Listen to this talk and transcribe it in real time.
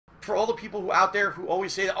for all the people who out there who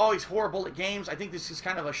always say that, oh, he's horrible at games, I think this is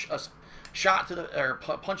kind of a shot to the, or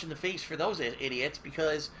punch in the face for those idiots,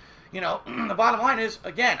 because, you know, the bottom line is,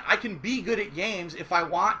 again, I can be good at games if I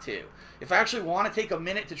want to. If I actually want to take a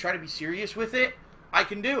minute to try to be serious with it, I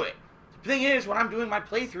can do it. The thing is, when I'm doing my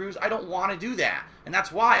playthroughs, I don't want to do that, and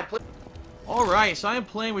that's why I play. Alright, so I am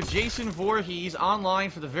playing with Jason Voorhees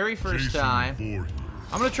online for the very first time.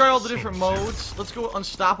 I'm going to try all the different modes. Let's go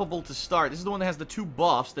Unstoppable to start. This is the one that has the 2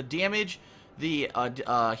 buffs, the damage, the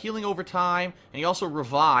healing over time, and he also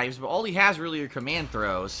revives, but all he has really are command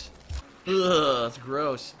throws. Ugh, that's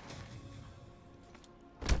gross.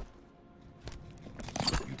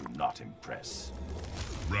 You do not impress.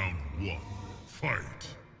 Round 1, fight.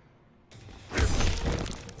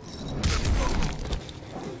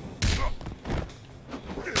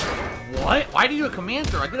 What? Why do you do a command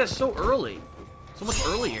throw? I did that so early. So much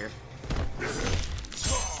earlier.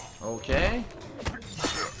 Okay.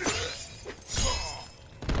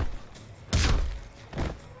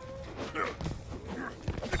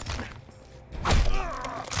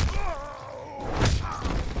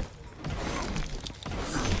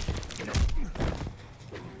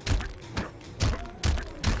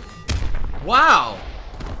 Wow.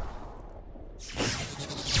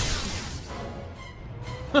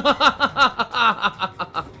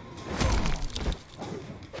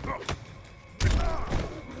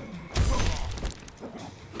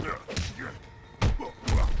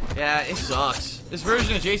 Yeah, it sucks. This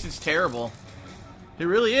version of Jason's terrible. He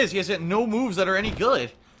really is. He has no moves that are any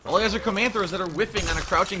good. All he has are command throws that are whiffing on a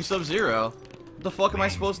crouching Sub-Zero. What the fuck am I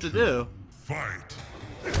supposed to do? Fight.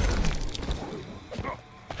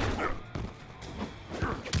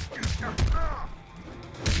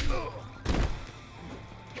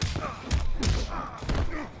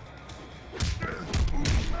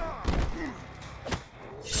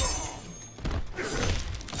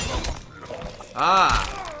 Ah.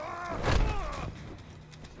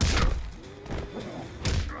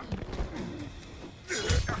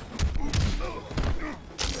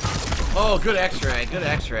 Oh, good X-ray, good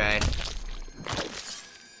X-ray.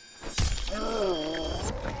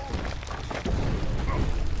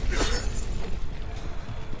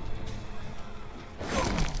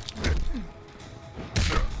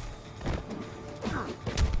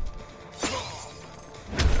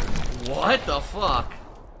 What the fuck?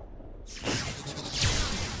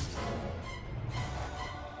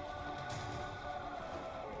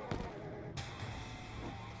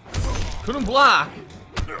 Couldn't block.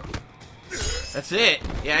 That's it.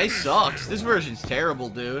 Yeah, he sucks. This version's terrible,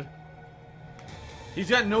 dude. He's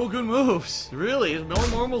got no good moves. Really, his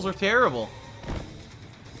normals are terrible.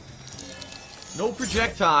 No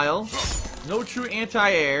projectile. No true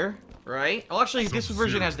anti-air. Right? Oh, actually, this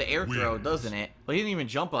version has the air throw, doesn't it? Well, he didn't even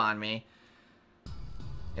jump on me.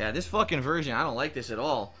 Yeah, this fucking version, I don't like this at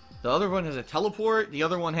all. The other one has a teleport. The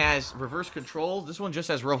other one has reverse controls. This one just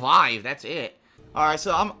has revive. That's it. Alright,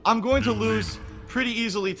 so I'm going to lose pretty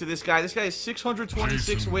easily to this guy. This guy has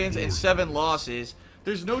 626 wins and 7 losses.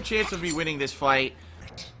 There's no chance of me winning this fight.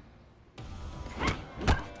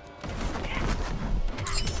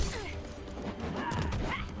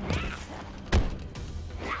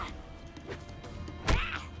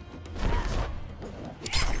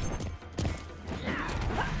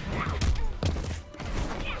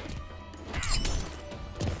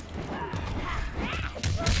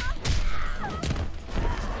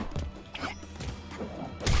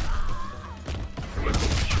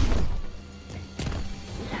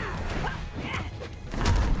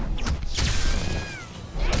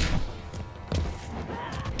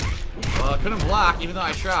 Couldn't block, even though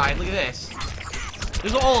I tried. Look at this. This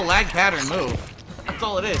is all a lag pattern move. That's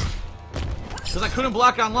all it is. Because I couldn't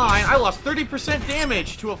block online, I lost 30%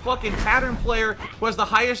 damage to a fucking pattern player who has the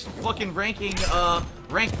highest fucking ranking,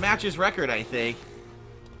 ranked matches record, I think.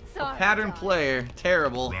 A pattern player.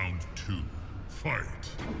 Terrible. Round 2, fight.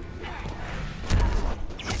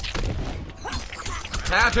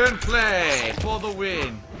 Pattern play for the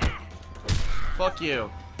win. Fuck you.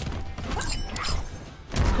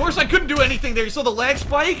 Of course I couldn't do anything there. You saw the lag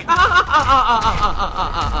spike?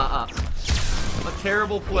 A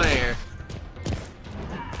terrible player.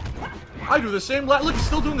 I do the same lag. Look, he's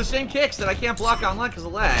still doing the same kicks that I can't block online because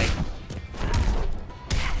of lag.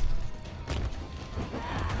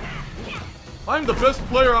 I'm the best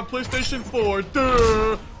player on PlayStation 4.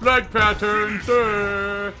 Duh! Lag pattern.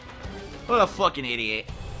 Duh! What a fucking idiot.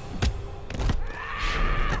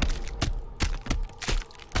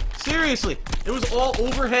 Seriously, it was all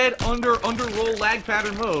overhead, under roll lag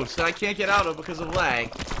pattern moves that I can't get out of because of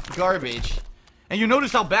lag. Garbage. And you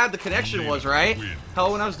noticed how bad the connection was, right?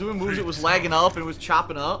 How when I was doing moves it was lagging up and it was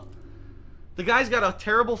chopping up. The guy's got a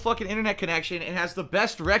terrible fucking internet connection and has the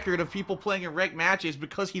best record of people playing in ranked matches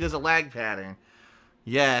because he does a lag pattern.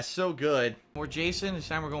 Yeah, so good. More Jason. This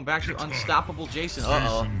time we're going back to Unstoppable Jason.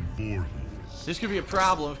 Uh-oh. This could be a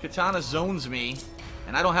problem. If Katana zones me,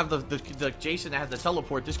 and I don't have the Jason that has the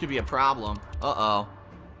teleport, this could be a problem. Uh-oh.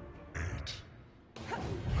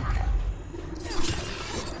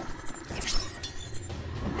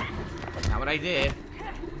 Not what I did.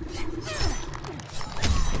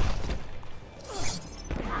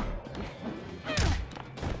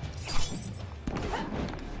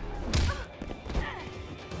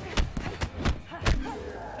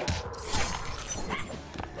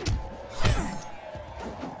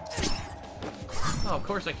 Oh, of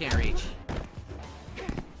course I can't reach.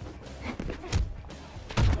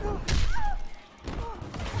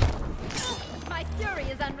 My fury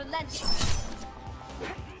is unrelenting.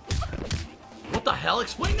 What the hell?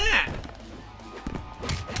 Explain that!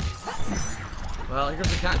 Well, here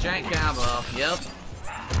comes the giant combo. Yep.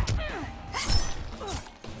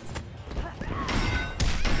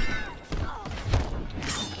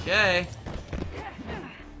 Okay.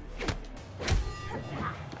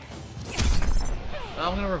 Well,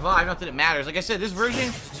 I'm gonna revive, not that it matters. Like I said, this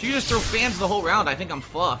version, so you just throw fans the whole round. I think I'm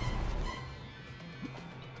fucked.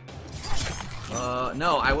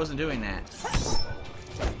 No, I wasn't doing that.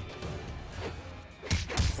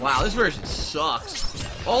 Wow, this version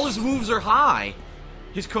sucks. All his moves are high.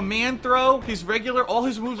 His command throw, his regular, all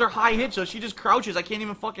his moves are high hit, so she just crouches. I can't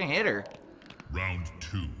even fucking hit her. Round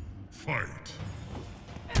 2, fight.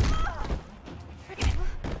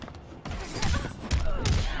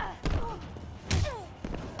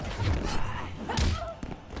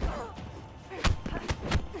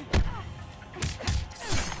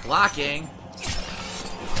 Blocking.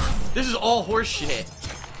 This is all horse shit.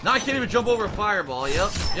 Now I can't even jump over a fireball. Yep.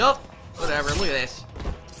 Whatever. Look at this.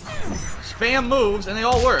 Spam moves, and they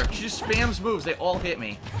all work. She just spams moves. They all hit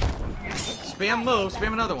me. Spam moves.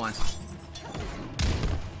 Spam another one.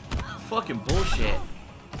 Fucking bullshit.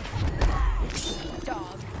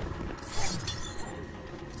 Dog.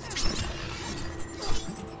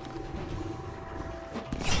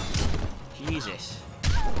 Jesus.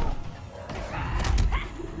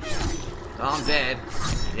 Oh, I'm dead.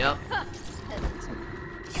 Yep.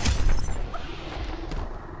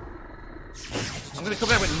 I'm gonna come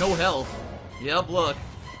back with no health. Yep, look.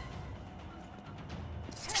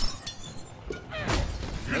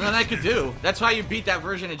 Nothing I could do. That's how you beat that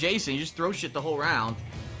version of Jason. You just throw shit the whole round.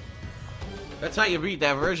 That's how you beat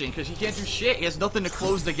that version, because he can't do shit. He has nothing to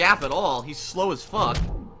close the gap at all. He's slow as fuck.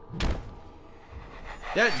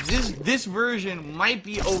 This version might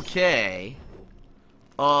be okay.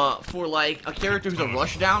 For like a character who's a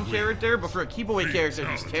rushdown character, but for a keep away character,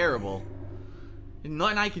 he's terrible.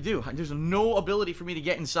 Nothing I could do. There's no ability for me to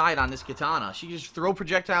get inside on this katana. She can just throw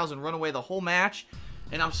projectiles and run away the whole match.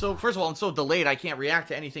 And I'm so, first of all, I'm so delayed I can't react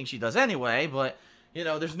to anything she does anyway, but, you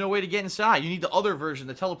know, there's no way to get inside. You need the other version,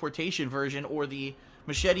 the teleportation version, or the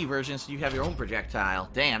machete version, so you have your own projectile.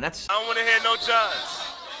 Damn, that's... I don't want to hear no Johns.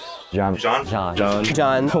 John.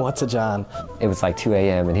 What's a John? It was like 2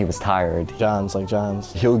 a.m. and he was tired. Johns, like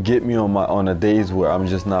Johns. He'll get me on the days where I'm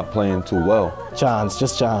just not playing too well. Johns,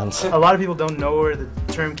 just Johns. A lot of people don't know where the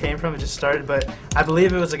term came from. It just started, but I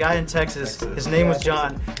believe it was a guy in Texas. His name was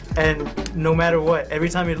John, and no matter what, every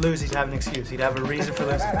time he'd lose, he'd have an excuse. He'd have a reason for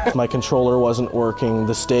losing. My controller wasn't working.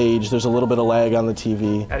 The stage, there's a little bit of lag on the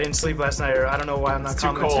TV. I didn't sleep last night, or I don't know why I'm not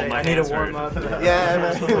commentating. I need a warm up.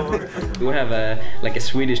 Yeah. We have a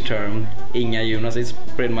Swedish term, Inga Jonas. It's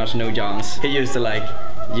pretty much no Johns. He used to like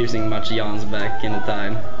using much Johns back in the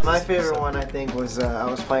time. My favorite one, I think, was I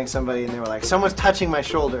was playing somebody and they were like, someone's touching my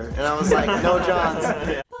shoulder. And I was like, no Johns.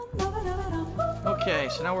 Okay,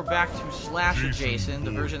 so now we're back to Slash Jason,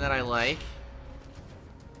 the version that I like.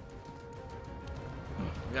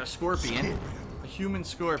 We got a scorpion. A human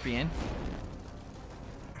scorpion.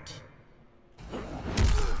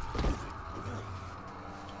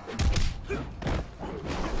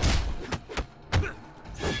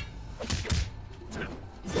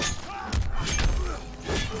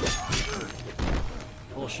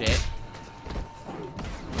 Bullshit.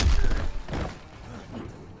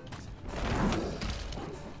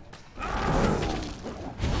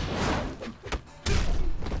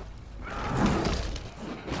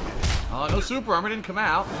 Oh, no super armor didn't come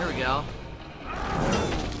out. Here we go.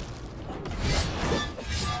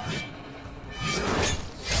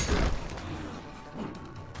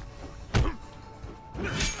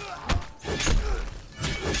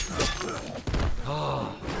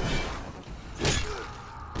 Oh.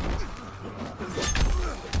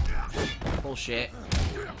 Bullshit.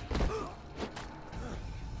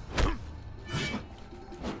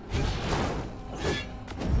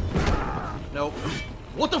 Nope.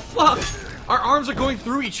 What the fuck? Our arms are going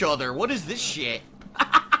through each other. What is this shit?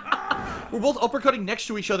 We're both uppercutting next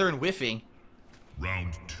to each other and whiffing.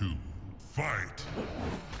 Round 2. Fight.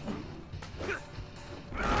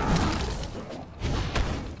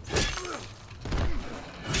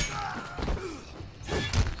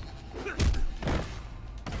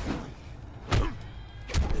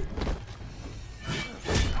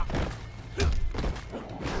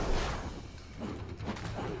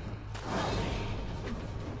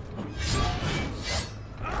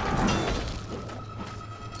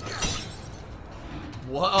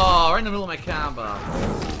 Whoa, oh, right in the middle of my combo.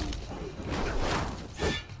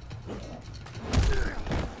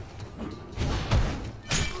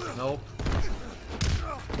 Nope.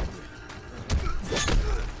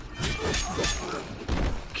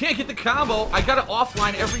 Can't get the combo. I got it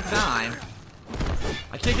offline every time.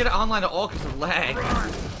 I can't get it online at all because of lag.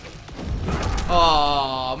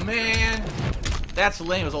 Oh, man. That's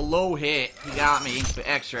lame. It was a low hit. He got me for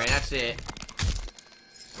X-ray. That's it.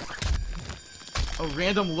 A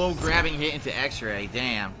random low grabbing hit into X-ray.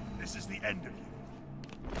 Damn. This is the end of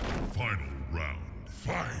you. Final round.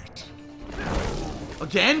 Fight.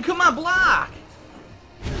 Again? Come on, block!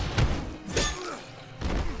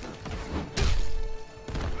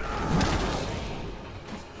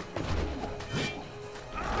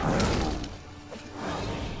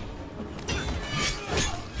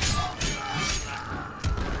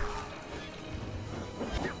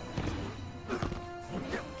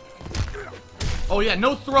 Oh yeah,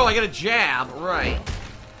 no throw, I got a jab, right.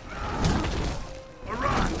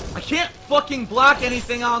 I can't fucking block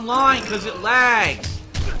anything online because it lags.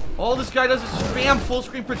 All this guy does is spam full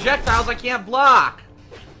screen projectiles I can't block.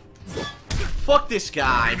 Fuck this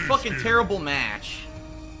guy. Fucking terrible match.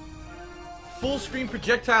 Full screen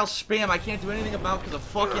projectile spam I can't do anything about because of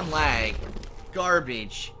fucking lag.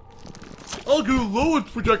 Garbage. I'll do low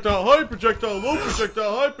projectile, high projectile, low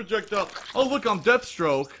projectile, high projectile. Oh look, I'm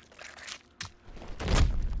Deathstroke.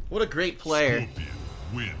 What a great player. Scorpion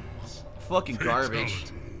wins. Fucking garbage.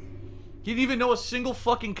 Fatality. He didn't even know a single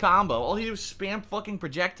fucking combo. All he did was spam fucking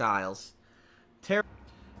projectiles.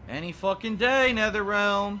 Any fucking day,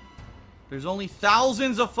 NetherRealm. There's only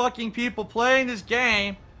thousands of fucking people playing this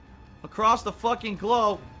game across the fucking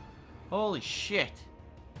globe. Holy shit.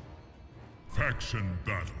 Faction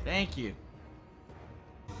battle. Thank you.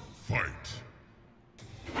 Fight.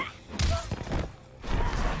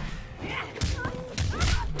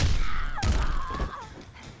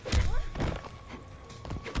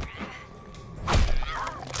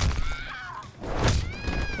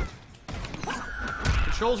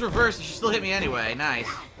 Controls reversed, and she still hit me anyway. Nice.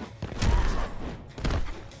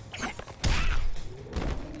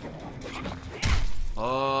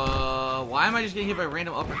 Why am I just getting hit by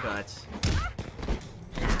random uppercuts?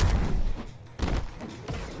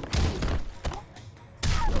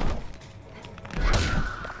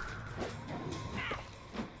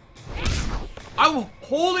 I'm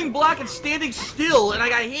holding block and standing still, and I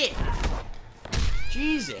got hit.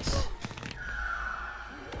 Jesus.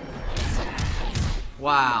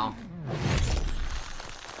 Wow.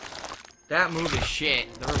 That move is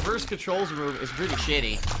shit. The reverse controls move is pretty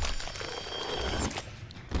shitty.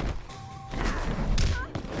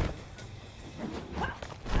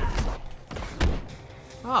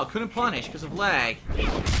 Oh, couldn't punish because of lag.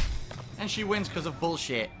 And she wins because of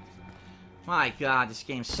bullshit. My god, this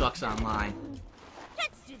game sucks online.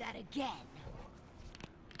 Let's do that again.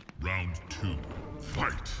 Round 2.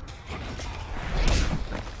 Fight.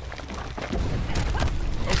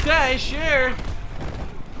 Okay, sure.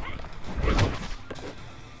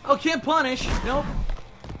 Oh, can't punish. Nope.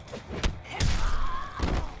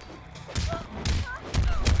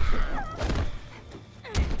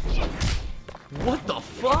 What the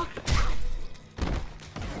fuck?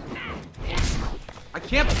 I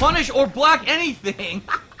can't punish or block anything.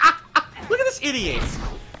 Look at this idiot.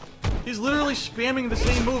 He's literally spamming the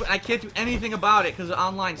same move and I can't do anything about it because the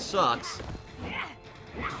online sucks.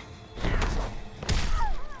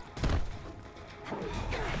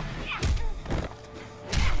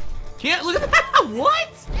 Can't look at that. What?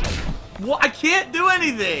 What? I can't do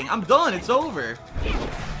anything. I'm done. It's over.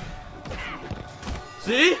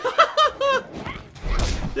 See?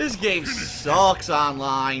 This game sucks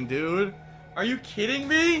online, dude. Are you kidding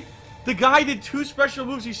me? The guy did 2 special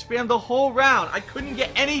moves. He spammed the whole round. I couldn't get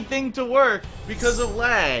anything to work because of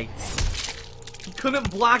lag. He couldn't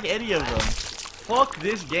block any of them. Fuck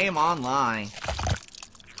this game online.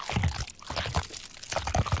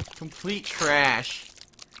 Complete trash.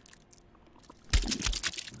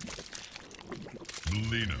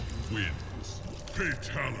 Melina wins.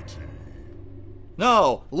 Fatality.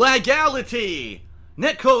 No. Legality.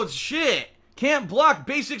 Netcode's shit. Can't block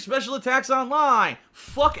basic special attacks online.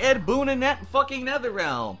 Fuck Ed Boon and that fucking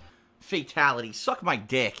Netherrealm. Fatality. Suck my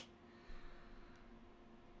dick.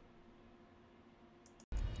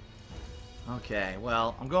 Okay,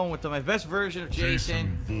 well, I'm going with my best version of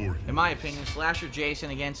Jason. In my opinion, Slasher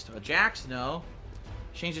Jason against Jax? No.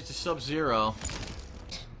 Change it to Sub-Zero.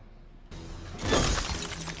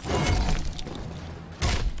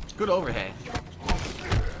 Good overhead.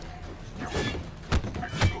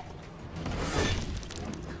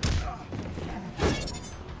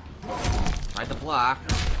 Right the block.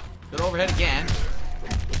 Good overhead again.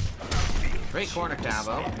 Great corner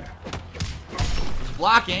combo. He's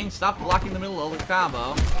blocking. Stop blocking the middle of the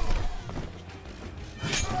combo.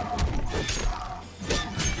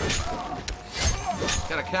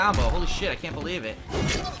 Got a combo. Holy shit, I can't believe it.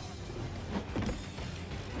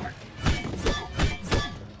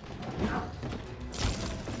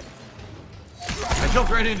 I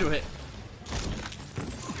jumped right into it.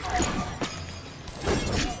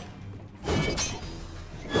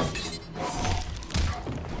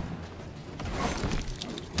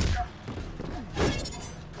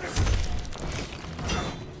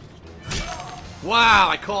 Wow,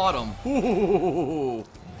 I caught him. Ooh.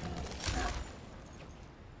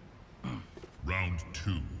 Round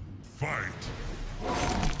 2. Fight.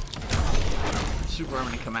 Super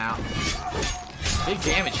armor to come out. Big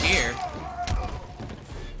damage here.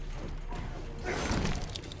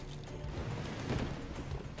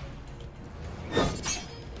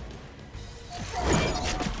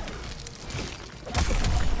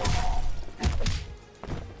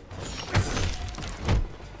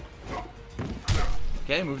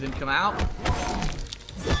 Okay, move didn't come out.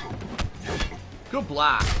 Good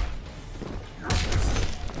block.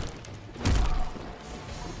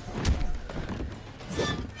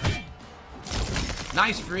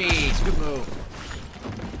 Nice freeze. Good move.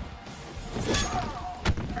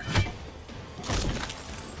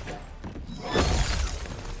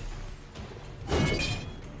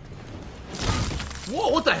 Whoa,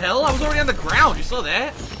 what the hell? I was already on the ground. You saw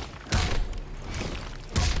that?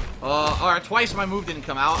 Alright, twice my move didn't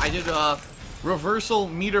come out. I did a reversal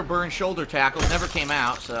meter burn shoulder tackle. Never came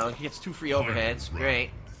out, so he gets 2 free overheads.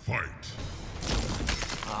 Great. Fight.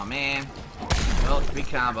 Oh man. Well, it's a big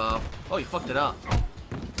combo. Oh, you fucked it up.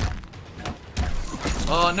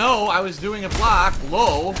 Oh no, I was doing a block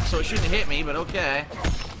low, so it shouldn't have hit me, but okay.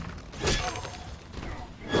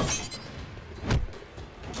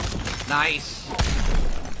 Nice.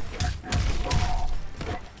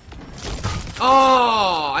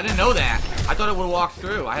 Oh, I didn't know that. I thought it would have walked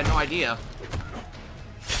through. I had no idea.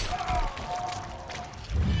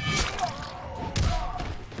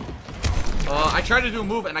 I tried to do a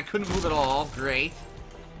move and I couldn't move at all. Great.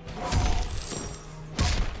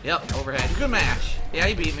 Yep, overhead. Good match. Yeah,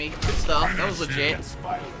 he beat me. Good stuff. That was legit.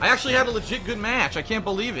 I actually had a legit good match. I can't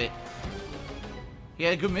believe it. He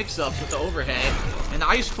had good mix-ups with the overhead. And the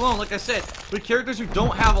Ice Clone, like I said, with characters who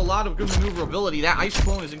don't have a lot of good maneuverability, that Ice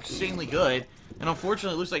Clone is insanely good. And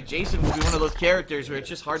unfortunately, it looks like Jason will be one of those characters where it's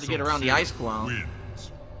just hard to get around the Ice Clone.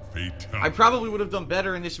 I probably would have done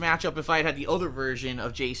better in this matchup if I had the other version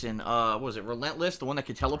of Jason. What was it, Relentless? The one that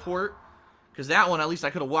could teleport? Because that one, at least I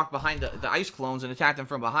could have walked behind the Ice Clones and attacked them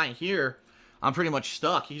from behind. Here, I'm pretty much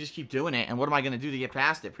stuck. You just keep doing it. And what am I going to do to get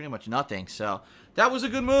past it? Pretty much nothing. So, that was a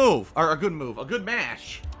good move. Or a good move. A good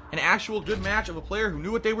match. An actual good match of a player who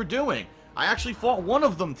knew what they were doing. I actually fought one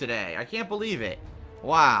of them today. I can't believe it.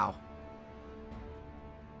 Wow.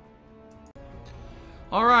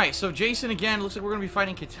 Alright, so Jason again. Looks like we're going to be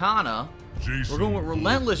fighting Katana. We're going with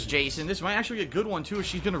Relentless Jason. This might actually be a good one, too, if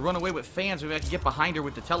she's going to run away with fans. Maybe I can get behind her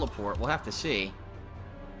with the teleport. We'll have to see.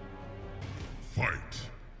 Fight.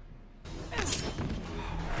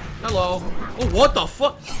 Hello. Oh, what the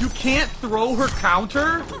fuck? You can't throw her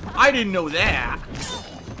counter? I didn't know that.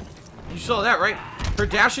 You saw that, right? Her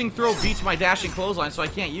dashing throw beats my dashing clothesline, so I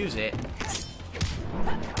can't use it.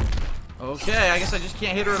 Okay, I guess I just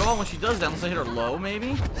can't hit her at all when she does that, unless I hit her low,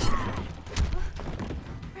 maybe?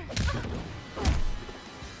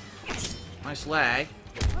 Nice lag.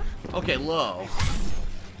 Okay, low.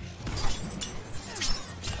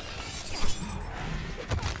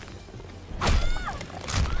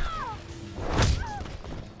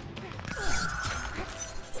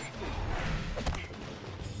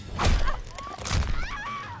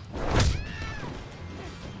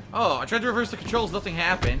 Oh, I tried to reverse the controls, nothing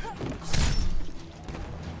happened.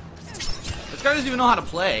 This guy doesn't even know how to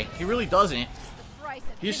play. He really doesn't.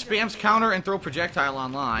 He just spams counter and throw projectile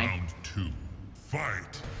online. Round 2.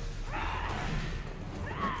 Fight.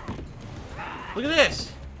 Look at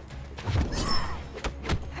this.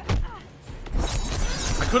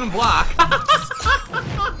 couldn't block.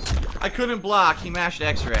 I couldn't block. He mashed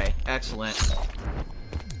X-ray. Excellent.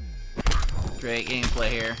 Great gameplay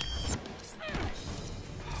here.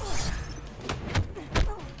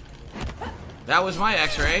 That was my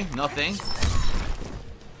X-ray. Nothing.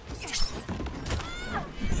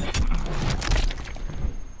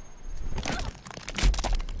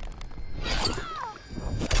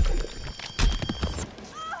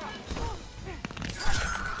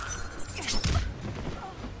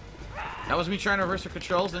 That was me trying to reverse the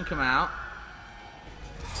controls, didn't come out.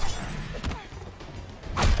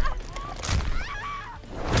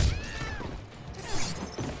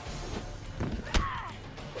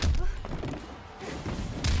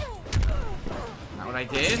 Not what I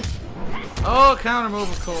did. Oh, counter move,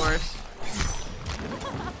 of course.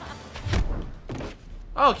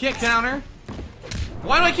 Oh, can't counter.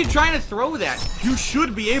 Why do I keep trying to throw that? You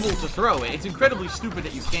should be able to throw it. It's incredibly stupid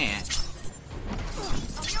that you can't.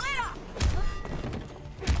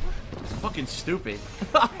 Fucking stupid.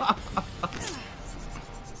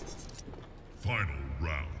 Final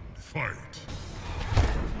round, fight.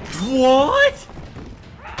 What?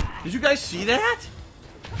 Did you guys see that?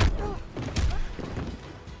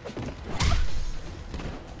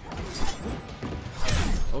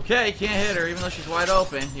 Okay, can't hit her even though she's wide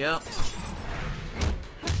open. Yep.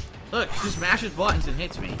 Look, she just mashes buttons and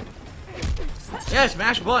hits me. Yes,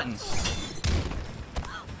 mash buttons.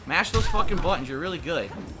 Mash those fucking buttons. You're really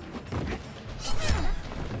good.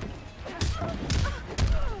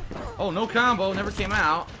 Oh, no combo, never came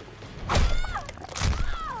out.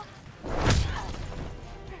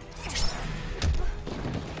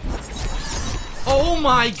 Oh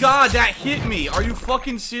my god, that hit me. Are you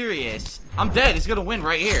fucking serious? I'm dead. He's gonna win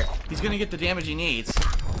right here. He's gonna get the damage he needs.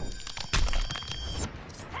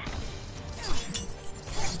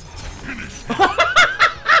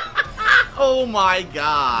 Oh my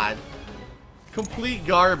god. Complete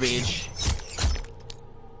garbage.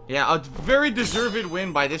 Yeah, a very deserved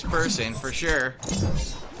win by this person, for sure.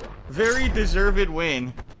 Very deserved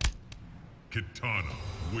win. Kitana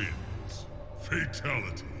wins.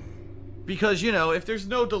 Fatality. Because, you know, if there's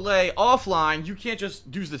no delay offline, you can't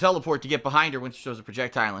just use the teleport to get behind her when she shows a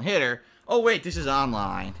projectile and hit her. Oh, wait, this is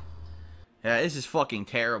online. Yeah, this is fucking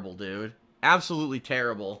terrible, dude. Absolutely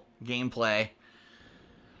terrible gameplay.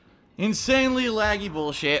 Insanely laggy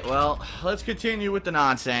bullshit. Well, let's continue with the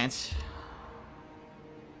nonsense.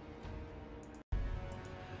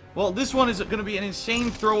 Well, this one is going to be an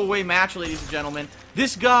insane throwaway match, ladies and gentlemen.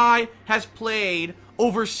 This guy has played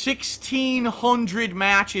over 1,600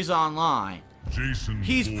 matches online.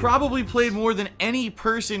 He's probably played more than any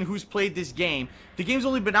person who's played this game. The game's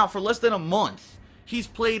only been out for less than a month. He's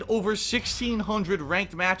played over 1,600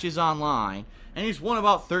 ranked matches online, and he's won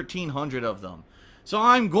about 1,300 of them. So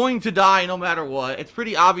I'm going to die no matter what. It's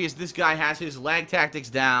pretty obvious this guy has his lag tactics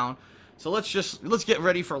down. So let's get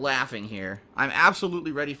ready for laughing here. I'm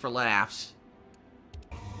absolutely ready for laughs.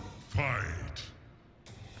 Fight.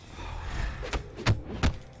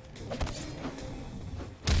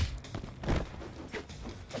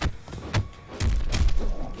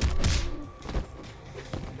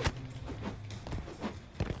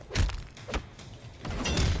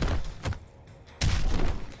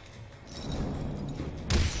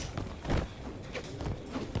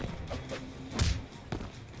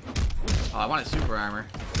 Oh, I wanted super armor.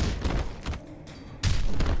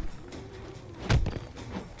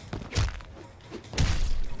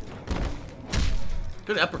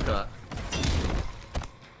 Good uppercut.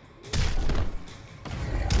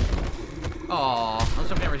 Aw,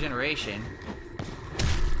 let's open regeneration.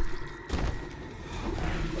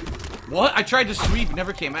 What? I tried to sweep,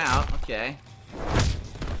 never came out. Okay.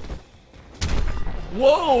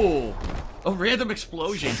 Whoa! A random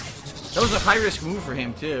explosion. That was a high-risk move for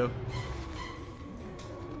him, too.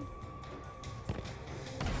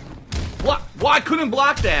 What? Why I couldn't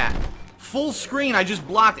block that? Full screen, I just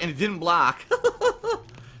blocked and it didn't block.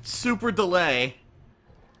 Super delay.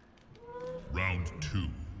 Round 2.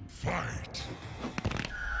 Fight.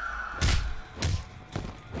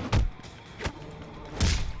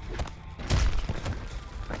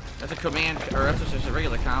 That's a command, or that's just a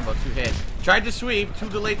regular combo, 2 hits. Tried to sweep, too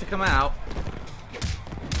delayed to come out.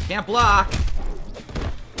 Can't block.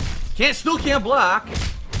 Still can't block.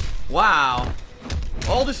 Wow.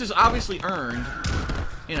 All this is obviously earned.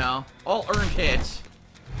 You know, all earned hits.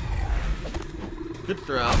 Good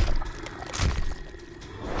throw.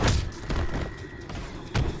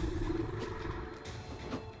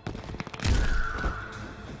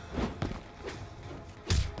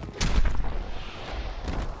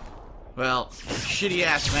 Well, shitty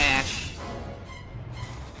ass match.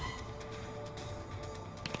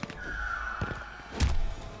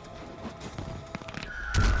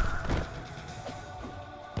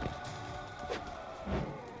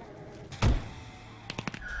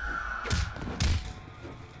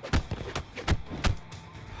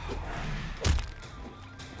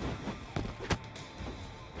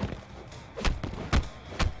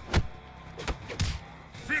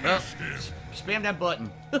 spam that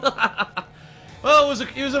button. Well,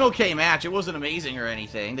 it was an okay match. It wasn't amazing or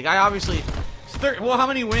anything. The guy obviously... Well, how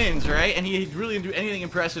many wins, right? And he really didn't do anything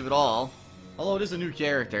impressive at all. Although it is a new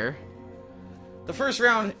character. The first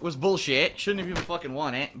round was bullshit. Shouldn't have even fucking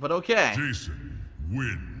won it, but okay. Jason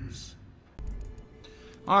wins.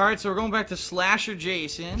 Alright, so we're going back to Slasher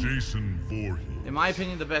Jason. Jason Vorhees. In my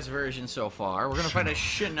opinion, the best version so far. We're gonna find a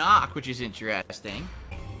Shinnok, which is interesting.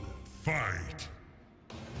 Fight.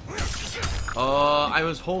 I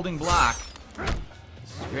was holding block.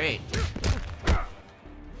 This is great.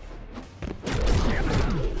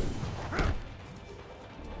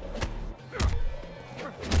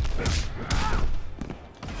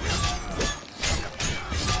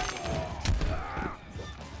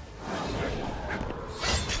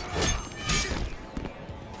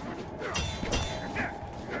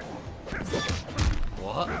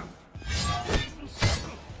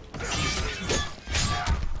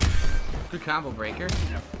 Good combo breaker.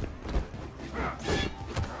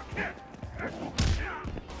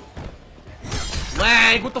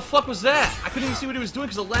 Lag! What the fuck was that? I couldn't even see what he was doing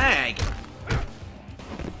because of lag.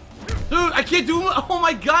 Dude, I can't do... Oh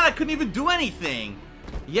my god, I couldn't even do anything.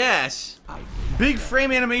 Yes. Big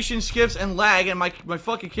frame animation skips and lag, and my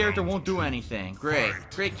fucking character won't do anything. Great.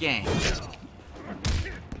 Great game.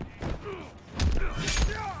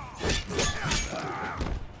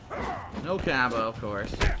 No combo, of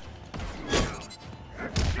course.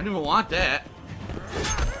 I didn't even want that.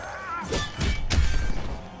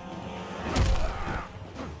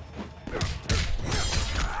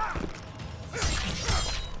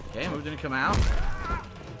 Okay, move didn't come out.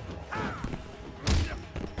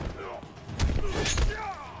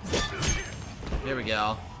 There we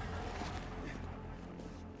go.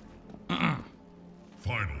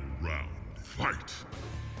 Final round. Fight.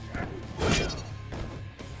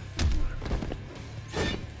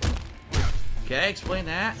 Okay, explain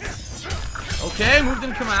that. Okay, move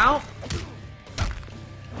didn't come out.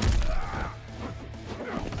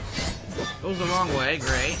 Goes the wrong way,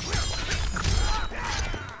 great.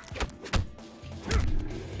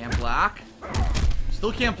 Can't block.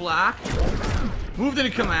 Still can't block. Move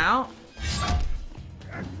didn't come out.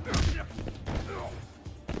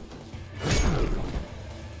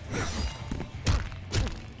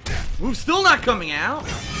 Move still not coming out.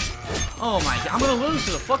 Oh my god, I'm gonna lose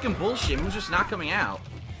to the fucking bullshit. Move's just not coming out.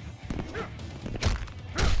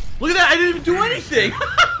 Look at that, I didn't even do anything!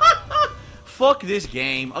 Fuck this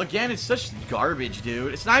game. Again, it's such garbage,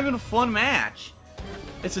 dude. It's not even a fun match.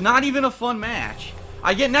 It's not even a fun match.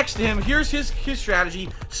 I get next to him, here's his strategy.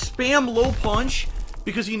 Spam low punch,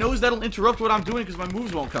 because he knows that'll interrupt what I'm doing because my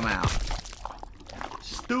moves won't come out.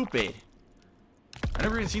 Stupid. I've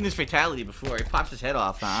never even seen this fatality before. He pops his head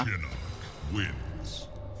off, huh? Shinnok wins.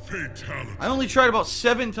 Fatality. I only tried about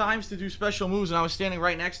 7 times to do special moves, and I was standing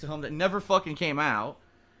right next to him that never fucking came out.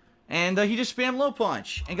 And he just spammed low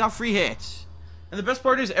punch and got free hits. And the best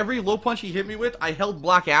part is, every low punch he hit me with, I held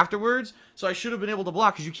block afterwards, so I should have been able to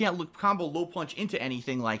block, because you can't combo low punch into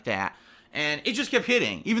anything like that. And it just kept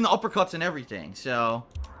hitting, even the uppercuts and everything, so...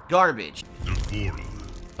 Garbage. Devora.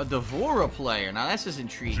 A Devora player, now that's just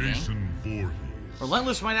intriguing. Jason Vorhees.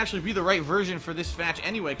 Relentless might actually be the right version for this match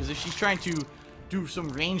anyway, because if she's trying to do some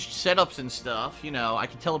ranged setups and stuff, you know, I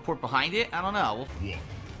can teleport behind it, I don't know. One.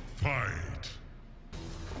 Fight.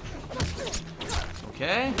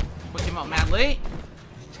 Okay, put him out mad late.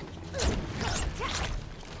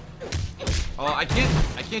 Oh, I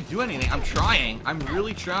can't do anything. I'm trying. I'm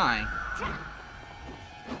really trying.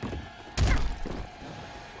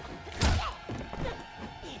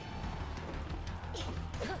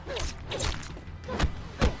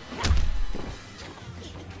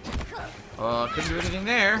 Couldn't do anything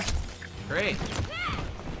there. Great.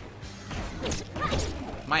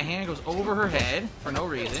 My hand goes over her head for no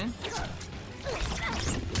reason.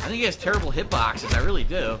 I think he has terrible hitboxes, I really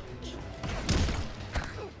do.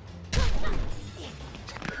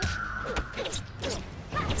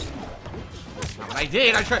 But I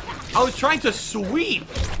did, I was trying to sweep!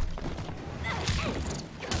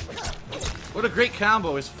 What a great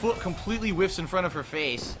combo, his foot completely whiffs in front of her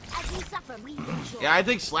face. Yeah, I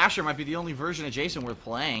think Slasher might be the only version of Jason worth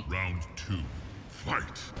playing. Round 2. Fight.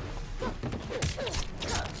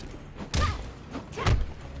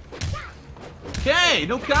 Okay,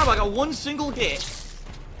 no combo. I got one single hit.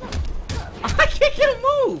 I can't get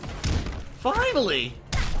a move. Finally.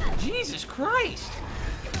 Jesus Christ.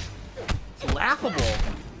 It's laughable.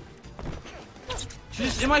 She's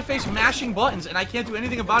just in my face mashing buttons, and I can't do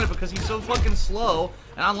anything about it because he's so fucking slow,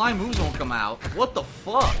 and online moves won't come out. What the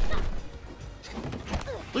fuck?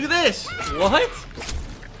 Look at this. What?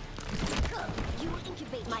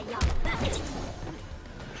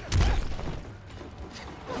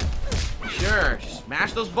 Sure, just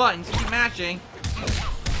mash those buttons. Keep mashing.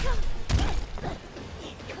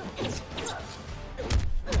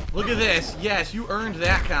 Look at this. Yes, you earned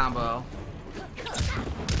that combo.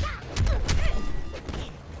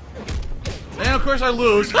 And of course I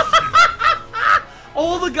lose.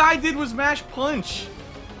 All the guy did was mash punch.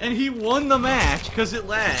 And he won the match because it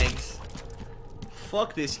lags.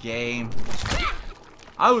 Fuck this game.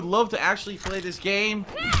 I would love to actually play this game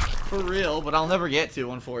for real, but I'll never get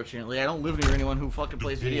to, unfortunately. I don't live near anyone who fucking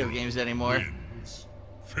plays video games anymore.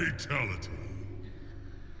 Fatality.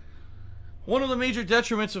 One of the major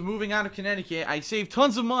detriments of moving out of Connecticut, I save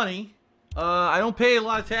tons of money. I don't pay a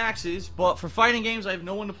lot of taxes, but for fighting games, I have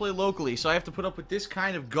no one to play locally, so I have to put up with this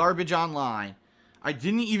kind of garbage online. I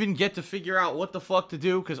didn't even get to figure out what the fuck to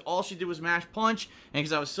do, because all she did was mash punch, and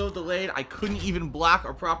because I was so delayed, I couldn't even block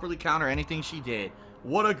or properly counter anything she did.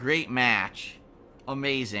 What a great match.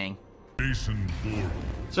 Amazing. Jason Vorhees.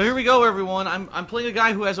 So here we go, everyone. I'm playing a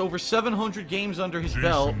guy who has over 700 games under his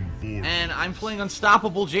belt, and I'm playing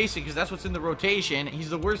Unstoppable Jason, because that's what's in the rotation.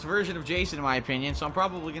 He's the worst version of Jason, in my opinion, so I'm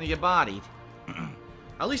probably going to get bodied.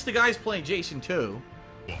 At least the guy's playing Jason, too.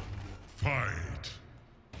 Fight.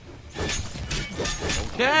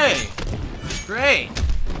 Okay. Great.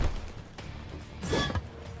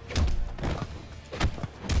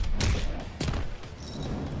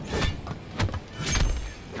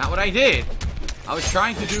 Not what I did. I was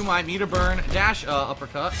trying to do my meter burn dash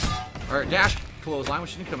uppercut, or dash clothesline,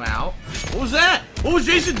 which didn't come out. What was that? What was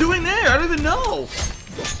Jason doing there? I don't even know.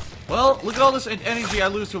 Well, look at all this energy I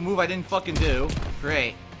lose to a move I didn't fucking do.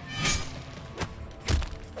 Great.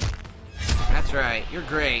 That's right. You're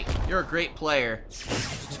great. You're a great player.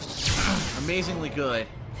 Amazingly good.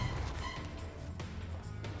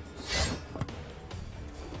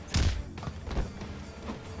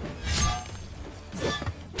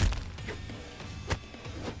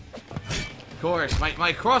 Of course,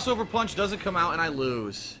 my crossover punch doesn't come out and I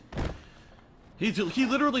lose. He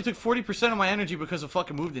literally took 40% of my energy because a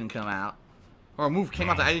fucking move didn't come out. Or a move came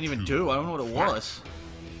out that I didn't even do. I don't know what it was.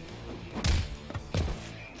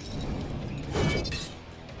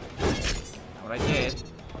 What I did.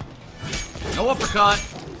 No uppercut.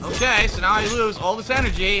 Okay, so now I lose all this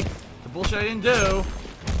energy. The bullshit I didn't do.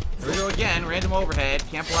 Here we go again. Random overhead.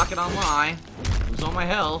 Can't block it online. Lose all my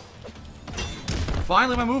health.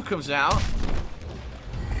 Finally, my move comes out.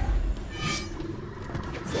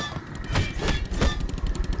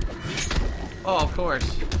 Oh, of course.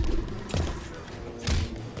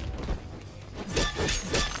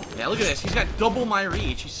 Yeah, look at this. He's got double my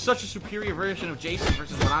reach. He's such a superior version of Jason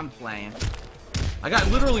versus what I'm playing. I got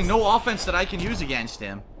literally no offense that I can use against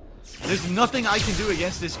him. There's nothing I can do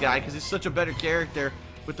against this guy because he's such a better character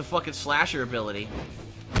with the fucking slasher ability.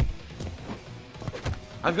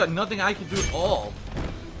 I've got nothing I can do at all.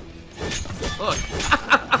 Look.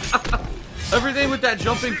 Everything with that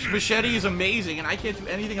jumping machete is amazing, and I can't do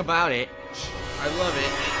anything about it. I love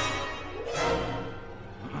it.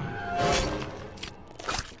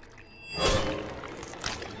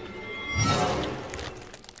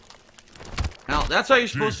 Now, that's how you're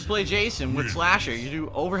supposed to play Jason with Slasher. You do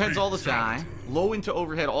overheads all the time, low into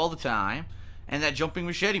overhead all the time, and that jumping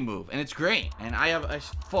machete move. And it's great. And I have a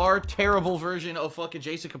far terrible version of fucking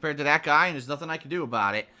Jason compared to that guy, and there's nothing I can do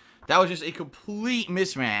about it. That was just a complete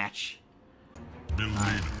mismatch.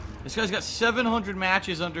 This guy's got 700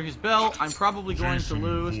 matches under his belt. I'm probably going to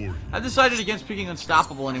lose. I've decided against picking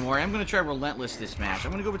Unstoppable anymore. I'm going to try Relentless this match.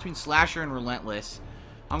 I'm going to go between Slasher and Relentless.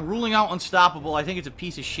 I'm ruling out Unstoppable. I think it's a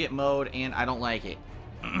piece of shit mode, and I don't like it.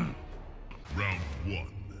 Round 1.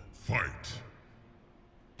 Fight.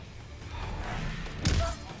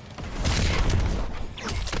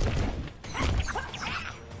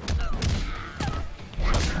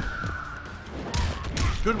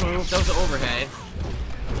 Good move. That was the overhead.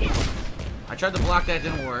 I tried to block that,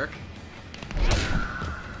 didn't work. I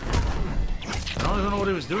don't even know what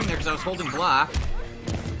he was doing there because I was holding block.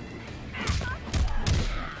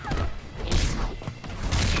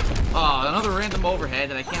 Oh, another random overhead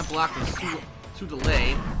that I can't block because it's too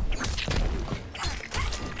delayed.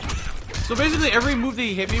 So basically every move that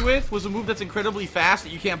he hit me with was a move that's incredibly fast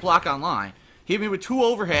that you can't block online. He hit me with 2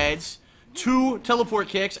 overheads, 2 teleport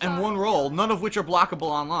kicks, and 1 roll, none of which are blockable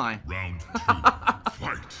online. Round 2.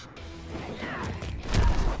 Fight.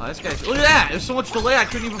 Oh, this guy's... Look at that! There's so much delay I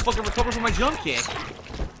couldn't even fucking recover from my jump kick.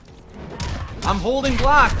 I'm holding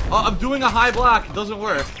block. Oh, I'm doing a high block. It doesn't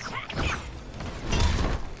work.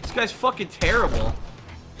 This guy's fucking terrible.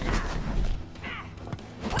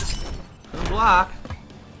 Couldn't block.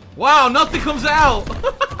 Wow, nothing comes out!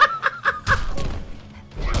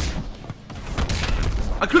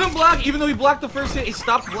 I couldn't block, even though he blocked the first hit. He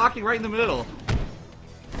stopped blocking right in the middle.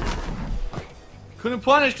 Couldn't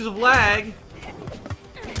punish because of lag.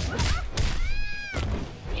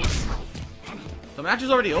 The match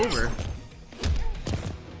is already over.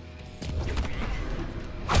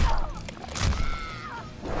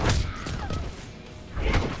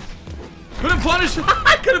 Couldn't punish.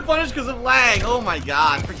 I couldn't punish because of lag. Oh my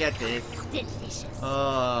god, forget this. Delicious.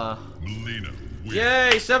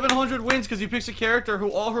 Yay, 700 wins because he picks a character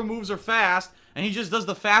who all her moves are fast, and he just does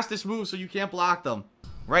the fastest moves so you can't block them.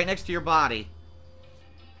 Right next to your body.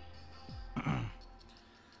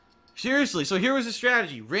 Seriously, so here was the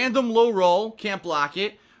strategy. Random low roll, can't block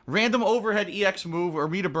it. Random overhead EX move or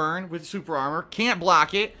meter burn with super armor, can't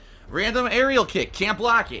block it. Random aerial kick, can't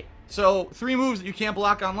block it. So, 3 moves that you can't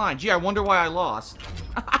block online. Gee, I wonder why I lost.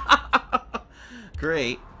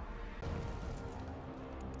 Great.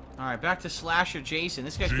 Alright, back to Slasher Jason.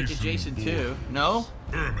 This guy's picking Jason too. No?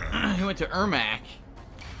 He went to Ermac.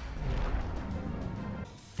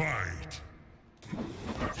 Fight.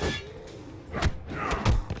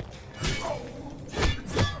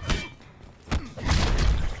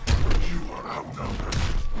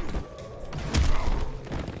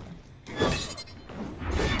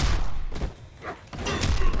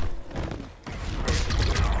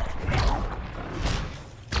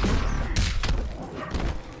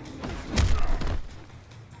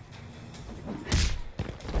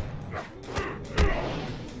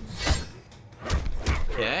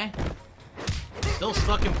 Okay. Still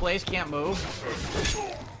stuck in place, can't move.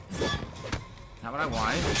 Not what I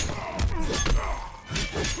wanted.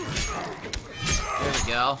 There we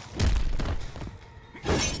go.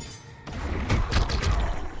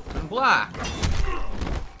 And block.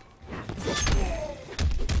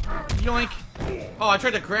 Yoink. Oh, I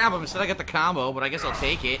tried to grab him instead I got the combo, but I guess I'll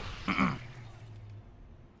take it.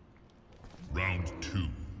 Round 2.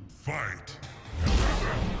 Fight.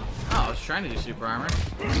 Oh, I was trying to do super armor.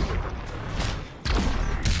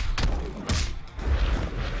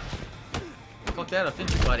 Fuck that up,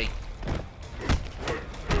 didn't you, buddy?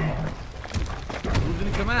 Move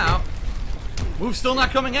didn't come out. Move's still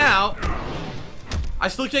not coming out. I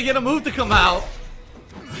still can't get a move to come out.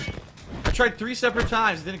 I tried 3 separate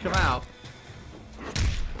times, it didn't come out.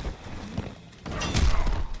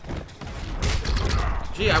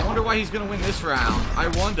 Gee, I wonder why he's gonna win this round. I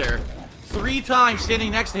wonder. 3 times standing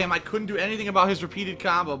next to him, I couldn't do anything about his repeated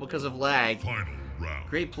combo because of lag. Final round.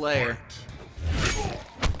 Great player. Fight.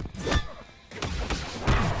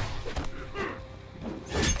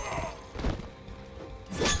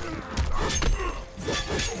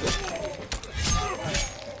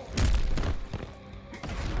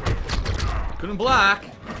 Couldn't block.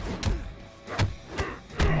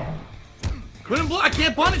 Couldn't block. I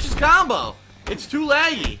can't punish his combo. It's too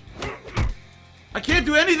laggy. I can't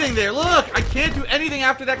do anything there. Look, I can't do anything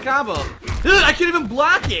after that combo. Dude, I can't even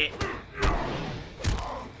block it.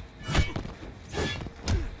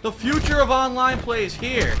 The future of online play is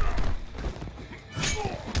here.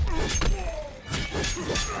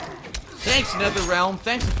 Thanks, NetherRealm.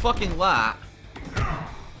 Thanks a fucking lot.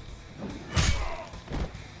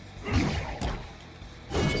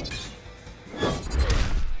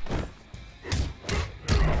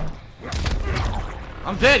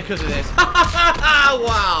 I'm dead because of this.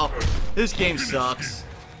 Wow. This game sucks.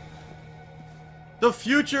 The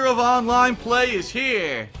future of online play is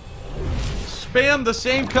here. Spam the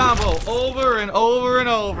same combo over and over and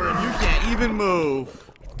over, and you can't even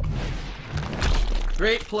move.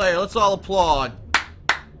 Great play. Let's all applaud.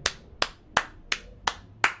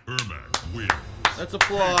 Ermac wins. Let's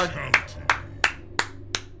applaud. Fatality.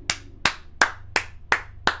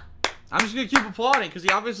 I'm just gonna keep applauding because he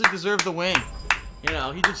obviously deserved the win. You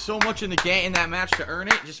know, he did so much in the game in that match to earn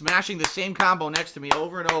it, just mashing the same combo next to me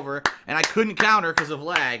over and over, and I couldn't counter because of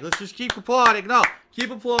lag. Let's just keep applauding. No,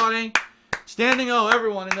 keep applauding. Standing O,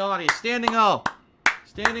 everyone in the audience. Standing O.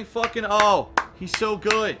 Standing fucking O. He's so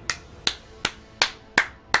good.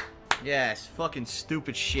 Yes, fucking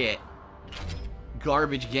stupid shit.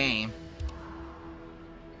 Garbage game.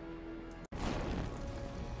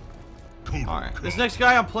 Alright, this next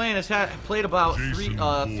guy I'm playing has played about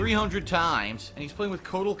 300 times, and he's playing with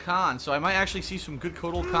Kotal Khan, so I might actually see some good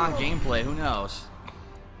Kotal Khan gameplay, who knows.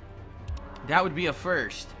 That would be a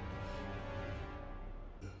first.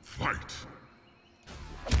 Fight.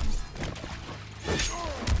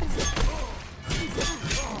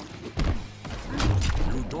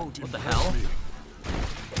 What the hell?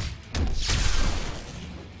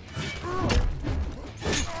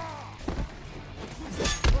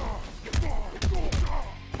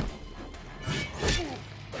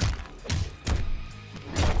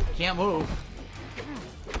 Can't move.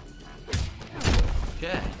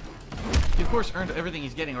 course, earned everything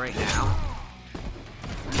he's getting right now.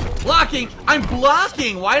 Blocking! I'm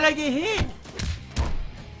blocking! Why did I get hit?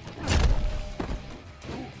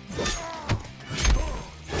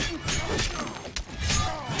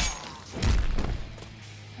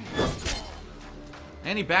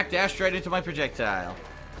 And he backdashed right into my projectile.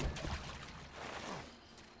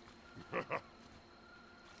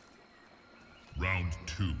 Round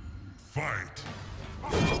 2. Fight!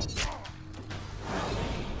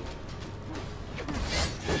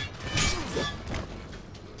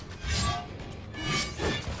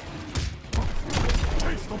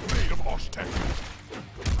 Taste the blade of Oshtek.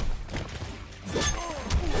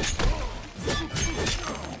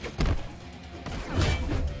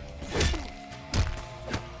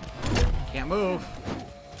 Can't move.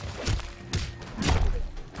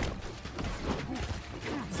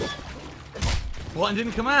 Button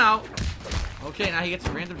didn't come out. Okay, now he gets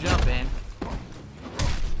a random jump in.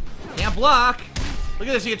 Can't block. Look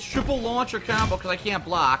at this, he gets triple launcher combo because I can't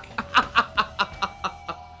block.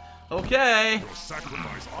 Okay. Your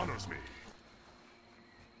sacrifice honors me.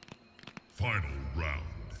 Final round.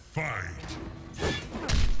 Fight!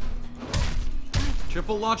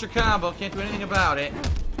 Triple launcher combo, can't do anything about it.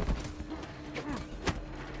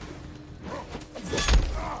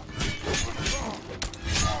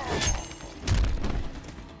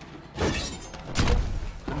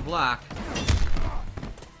 Couldn't block.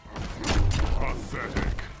 Pathetic.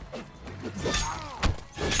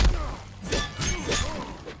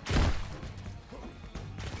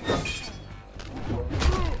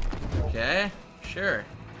 Okay, sure.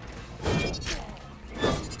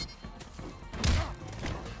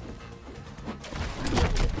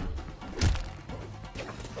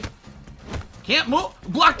 Can't move.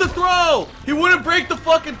 Block the throw. He wouldn't break the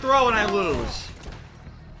fucking throw, and I lose.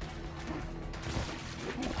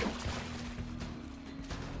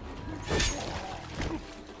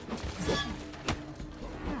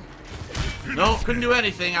 Nope, couldn't do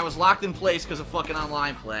anything. I was locked in place because of fucking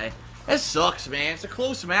online play. That sucks, man. It's a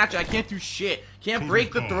close match. I can't do shit. Can't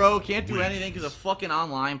break the throw. Can't do anything because of fucking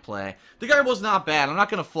online play. The guy was not bad. I'm not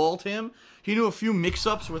going to fault him. He knew a few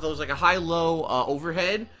mix-ups where there was like a high-low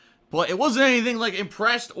overhead. But it wasn't anything like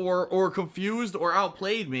impressed or confused or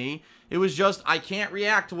outplayed me. It was just I can't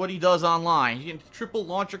react to what he does online. He can triple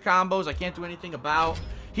launcher combos I can't do anything about.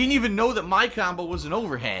 He didn't even know that my combo was an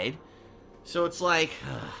overhead. So it's like,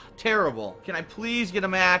 terrible. Can I please get a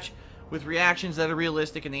match with reactions that are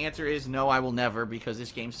realistic? And the answer is no, I will never, because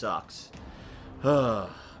this game sucks.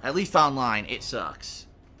 At least online, it sucks.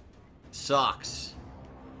 Sucks.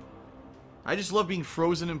 I just love being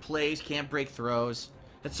frozen in plays, can't break throws.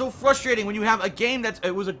 It's so frustrating when you have a game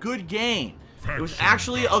it was a good game. It was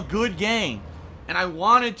actually a good game. And I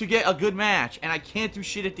wanted to get a good match, and I can't do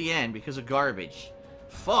shit at the end because of garbage.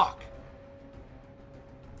 Fuck.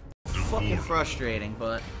 Fucking frustrating,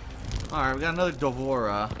 but... Alright, we got another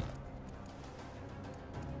Devora.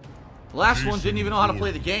 The last one didn't even know how to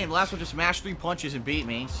play the game. The last one just mashed 3 punches and beat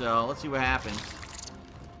me, so let's see what happens.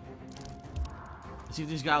 Let's see if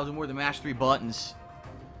these guys will do more than mash 3 buttons.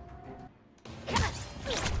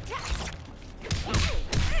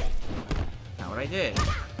 Not what I did.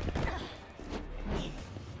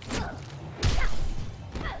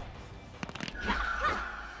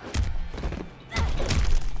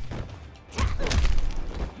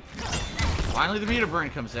 Finally the meter burn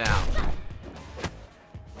comes out.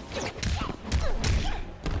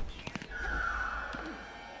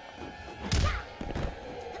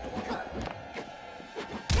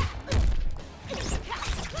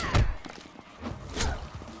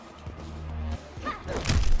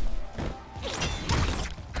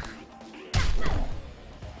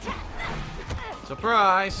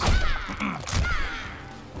 Surprise!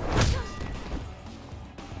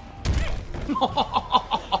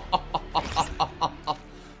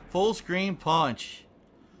 Full screen punch.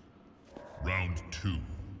 Round 2.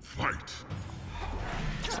 Fight.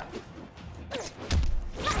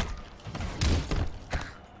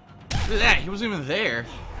 Look at that, he wasn't even there.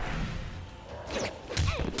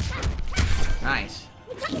 Nice.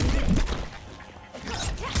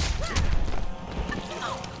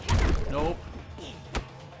 Nope.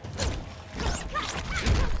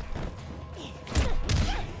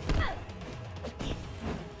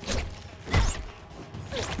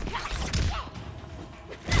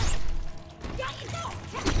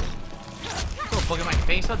 Look at my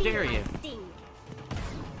face, how dare you?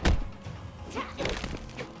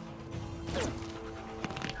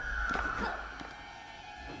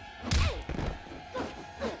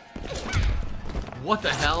 What the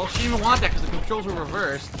hell? She didn't even want that because the controls were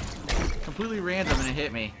reversed. Completely random and it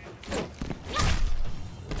hit me.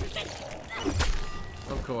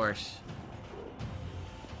 Of course.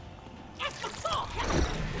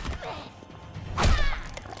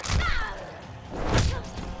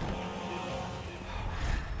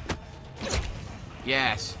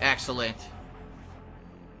 Yes, excellent.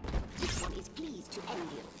 This one is pleased to end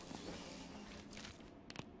you.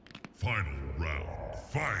 Final round.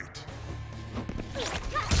 Fight.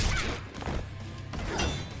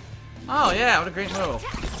 Oh yeah, what a great move.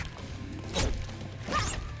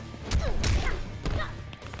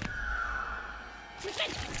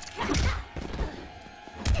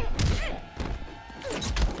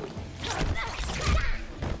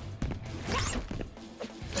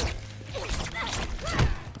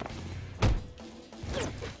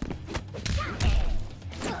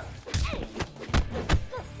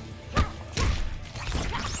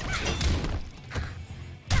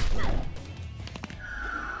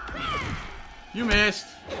 You missed.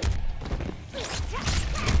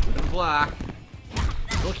 Couldn't block.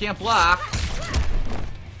 Still can't block.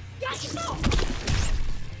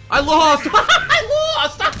 I lost! I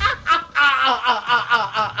lost!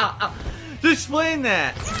 To explain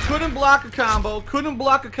that. Couldn't block a combo. Couldn't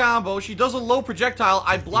block a combo. She does a low projectile.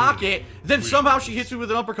 I block it. Then somehow she hits me with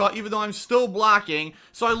an uppercut even though I'm still blocking.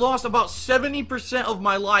 So I lost about 70% of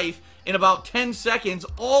my life in about 10 seconds.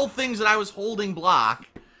 All things that I was holding block.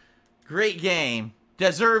 Great game.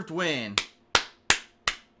 Deserved win.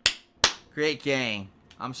 Great game.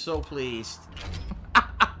 I'm so pleased.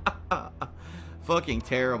 Fucking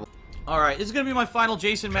terrible. Alright, this is going to be my final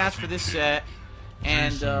Jason match for this set.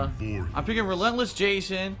 And I'm picking Relentless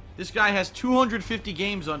Jason. This guy has 250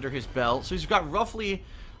 games under his belt. So he's got roughly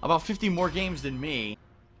about 50 more games than me.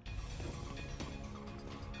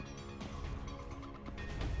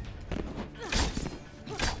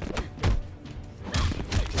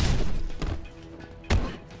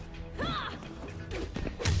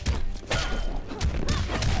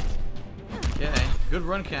 Good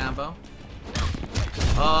run combo.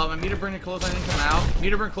 My meter burn and clothesline didn't come out.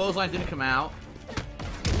 Meter burn clothesline didn't come out.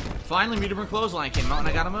 Finally, meter burn clothesline came out and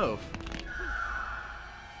I got a move.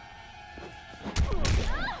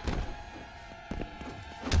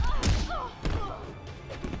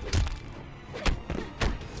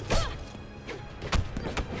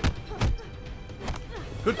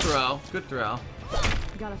 Good throw. Good throw.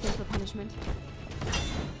 Got a feel for punishment.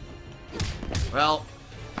 Well,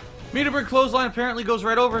 meter burn clothesline apparently goes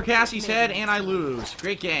right over Cassie's head, and I lose.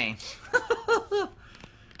 Great game.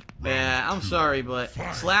 Yeah, I'm sorry, but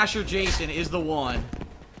Slasher Jason is the one.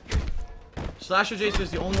 Slasher Jason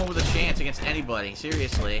is the only one with a chance against anybody.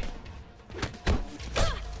 Seriously.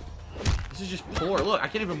 This is just poor. Look, I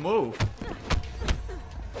can't even move.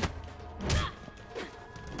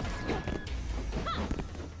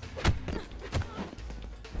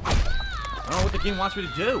 I don't know what the game wants me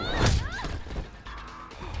to do.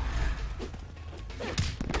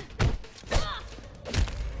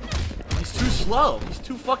 Slow. He's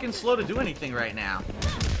too fucking slow to do anything right now.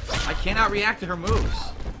 I cannot react to her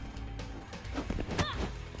moves.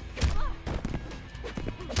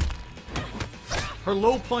 Her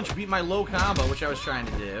low punch beat my low combo, which I was trying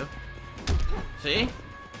to do. See?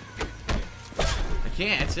 I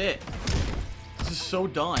can't. That's it. This is so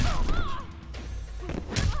done.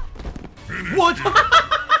 What?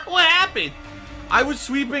 What happened? I was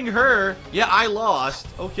sweeping her. Yeah, I lost.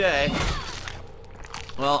 Okay.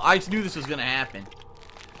 Well, I knew this was going to happen.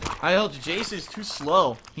 I told you, Jason is too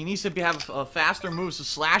slow. He needs to have a faster move, so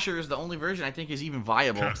Slasher is the only version I think is even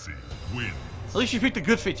viable. Cassie wins. At least you picked a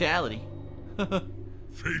good fatality.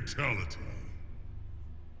 Fatality.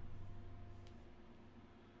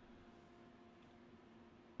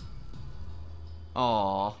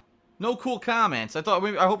 Aww. No cool comments. I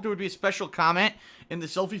hoped there would be a special comment in the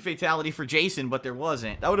selfie fatality for Jason, but there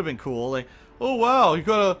wasn't. That would have been cool. Like, oh wow, you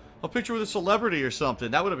got a picture with a celebrity or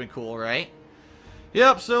something. That would have been cool, right?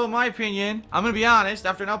 Yep, so in my opinion, I'm going to be honest,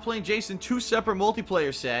 after now playing Jason 2 separate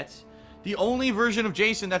multiplayer sets, the only version of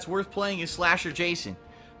Jason that's worth playing is Slasher Jason.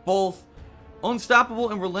 Both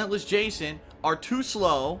Unstoppable and Relentless Jason are too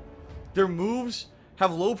slow. Their moves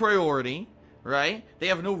have low priority, right? They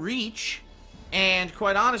have no reach. And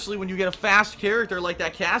quite honestly, when you get a fast character like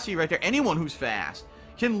that Cassie right there, anyone who's fast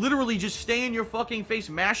can literally just stay in your fucking face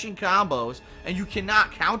mashing combos, and you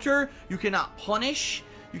cannot counter, you cannot punish,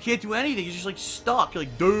 you can't do anything. You're just like stuck. You're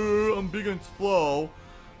like, duh, I'm big and slow.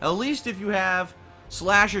 At least if you have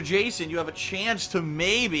Slasher Jason, you have a chance to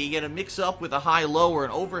maybe get a mix-up with a high-low or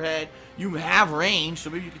an overhead. You have range, so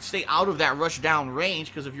maybe you can stay out of that rush-down range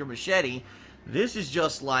because of your machete. This is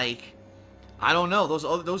just like, I don't know.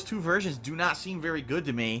 Those two versions do not seem very good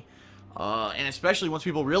to me. And especially once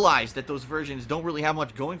people realize that those versions don't really have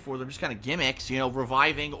much going for them, just kind of gimmicks, you know,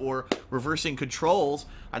 reviving or reversing controls,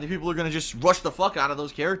 I think people are going to just rush the fuck out of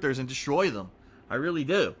those characters and destroy them. I really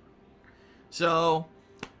do. So,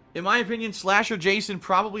 in my opinion, Slasher Jason,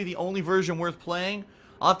 probably the only version worth playing.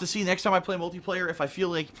 I'll have to see next time I play multiplayer if I feel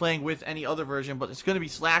like playing with any other version, but it's going to be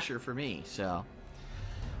Slasher for me, so.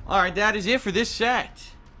 Alright, that is it for this set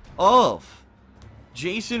of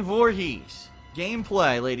Jason Voorhees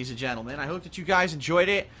gameplay, ladies and gentlemen. I hope that you guys enjoyed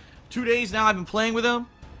it. 2 days now I've been playing with him,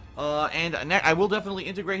 and I will definitely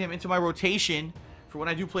integrate him into my rotation for when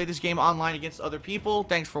I do play this game online against other people.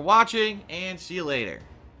 Thanks for watching, and see you later.